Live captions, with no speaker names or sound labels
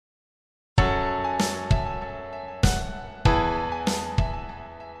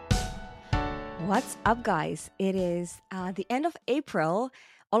What's up, guys? It is the end of April.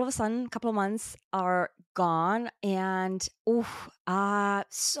 All of a sudden, a couple of months are gone, and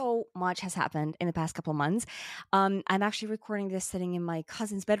so much has happened in the past couple of months. I'm actually recording this sitting in my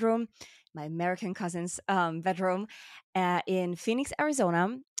cousin's bedroom, my American cousin's bedroom in Phoenix,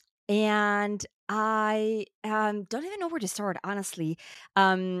 Arizona. And I don't even know where to start, honestly.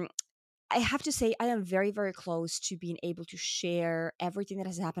 Um, I have to say, I am very, very close to being able to share everything that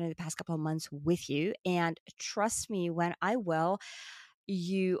has happened in the past couple of months with you. And trust me, when I will,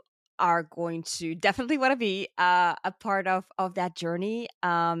 you are going to definitely want to be a part of that journey.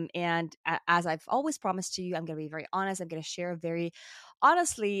 As I've always promised to you, I'm going to be very honest. I'm going to share very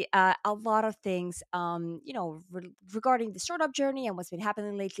honestly a lot of things, regarding the startup journey and what's been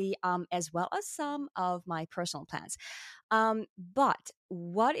happening lately, as well as some of my personal plans. But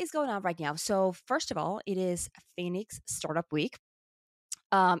what is going on right now? So, first of all, it is Phoenix Startup Week.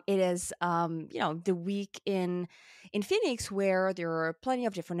 It is, the week in Phoenix where there are plenty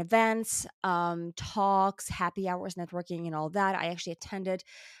of different events, talks, happy hours, networking, and all that. I actually attended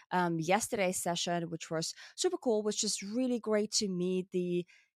yesterday's session, which was super cool. It was just really great to meet the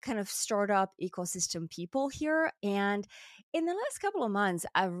kind of startup ecosystem people here. And in the last couple of months,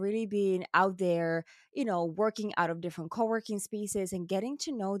 I've really been out there, working out of different co-working spaces and getting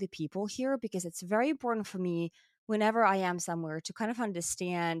to know the people here, because it's very important for me whenever I am somewhere to kind of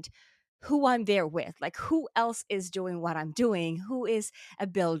understand who I'm there with, like who else is doing what I'm doing, who is a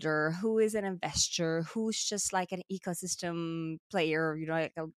builder, who is an investor, who's just like an ecosystem player,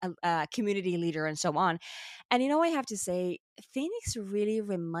 like a community leader, and so on. And I have to say, Phoenix really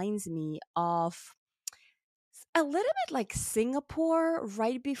reminds me of a little bit like Singapore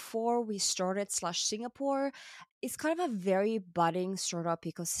right before we started slash Singapore. It's kind of a very budding startup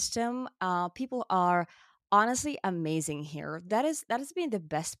ecosystem. People are honestly amazing here. That has been the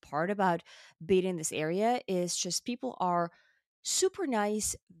best part about being in this area, is just people are super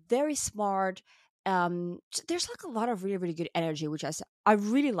nice, very smart. There's like a lot of really, really good energy, which I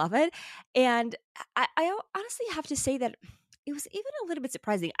really love it. And I honestly have to say that it was even a little bit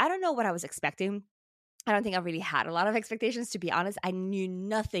surprising. I don't know what I was expecting. I don't think I really had a lot of expectations, to be honest. I knew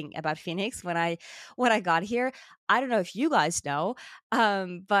nothing about Phoenix when I got here. I don't know if you guys know,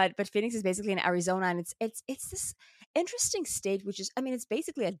 but Phoenix is basically in Arizona, and it's this interesting state, which is, I mean, it's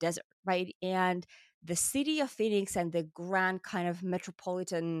basically a desert, right? And the city of Phoenix and the grand kind of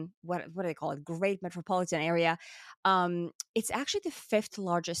metropolitan, what do they call it, great metropolitan area, it's actually the fifth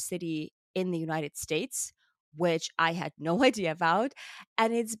largest city in the United States, which I had no idea about.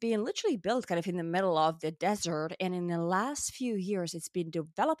 And it's been literally built kind of in the middle of the desert. And in the last few years, it's been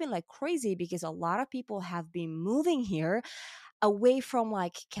developing like crazy, because a lot of people have been moving here away from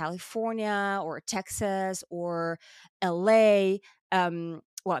like California or Texas or LA. Well,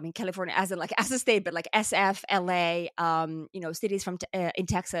 I mean, California as in like as a state, but like SF, LA, cities in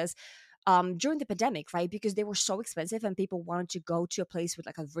Texas, during the pandemic, right? Because they were so expensive and people wanted to go to a place with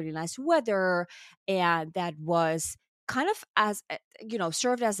like a really nice weather, and that was kind of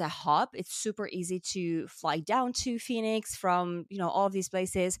served as a hub. It's super easy to fly down to Phoenix from all of these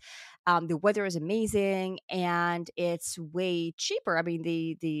places. The weather is amazing and it's way cheaper. I mean,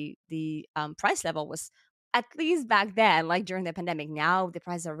 the price level was, at least back then, like during the pandemic. Now the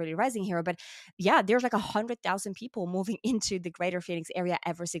prices are really rising here, but yeah, there's like 100,000 people moving into the greater Phoenix area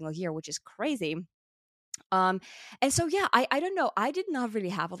every single year, which is crazy. Um, and so yeah, I don't know. I did not really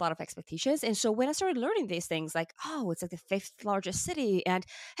have a lot of expectations. And so when I started learning these things, like, oh, it's like the fifth largest city, and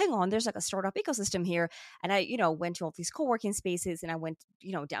hang on, there's like a startup ecosystem here. And I, went to all these co-working spaces, and I went,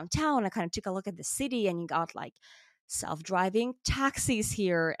 downtown. I kind of took a look at the city, and you got like self-driving taxis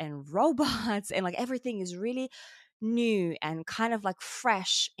here and robots, and like everything is really new and kind of like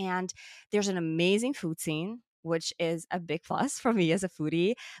fresh. And there's an amazing food scene, which is a big plus for me as a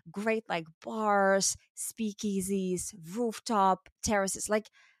foodie. Great like bars, speakeasies, rooftop terraces. Like,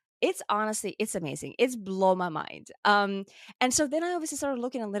 it's honestly, it's amazing. It's blown my mind. And so then I obviously started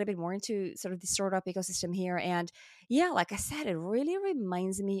looking a little bit more into sort of the startup ecosystem here. And yeah, like I said, it really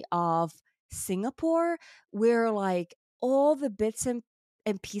reminds me of Singapore, where like all the bits and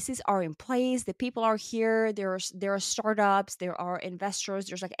pieces are in place. The people are here. There are startups, there are investors,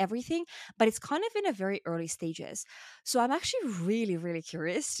 there's like everything, but it's kind of in a very early stages. So I'm actually really, really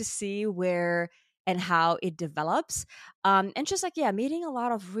curious to see where and how it develops. And just like, yeah, meeting a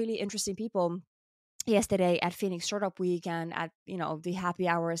lot of really interesting people yesterday at Phoenix Startup Week and at, the happy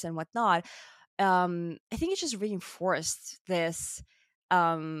hours and whatnot. I think it just reinforced this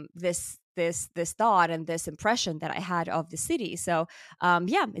thought and this impression that I had of the city. So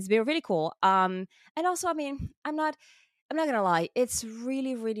yeah, it's been really cool. And also, I mean, I'm not I'm not gonna lie, it's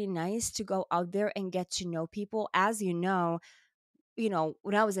really, really nice to go out there and get to know people. As when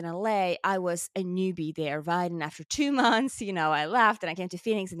I was in LA, I was a newbie there, right? And after 2 months, I left and I came to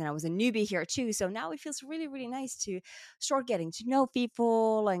Phoenix, and then I was a newbie here too. So now it feels really, really nice to start getting to know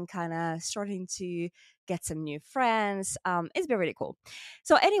people and kind of starting to get some new friends. It's been really cool.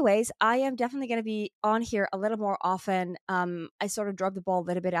 So, anyways, I am definitely going to be on here a little more often. I sort of dropped the ball a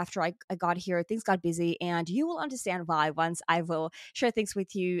little bit after I got here. Things got busy, and you will understand why once I will share things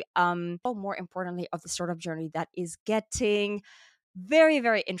with you. But more importantly, of the startup journey that is getting very,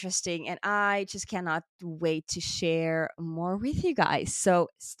 very interesting. And I just cannot wait to share more with you guys. So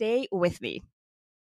stay with me.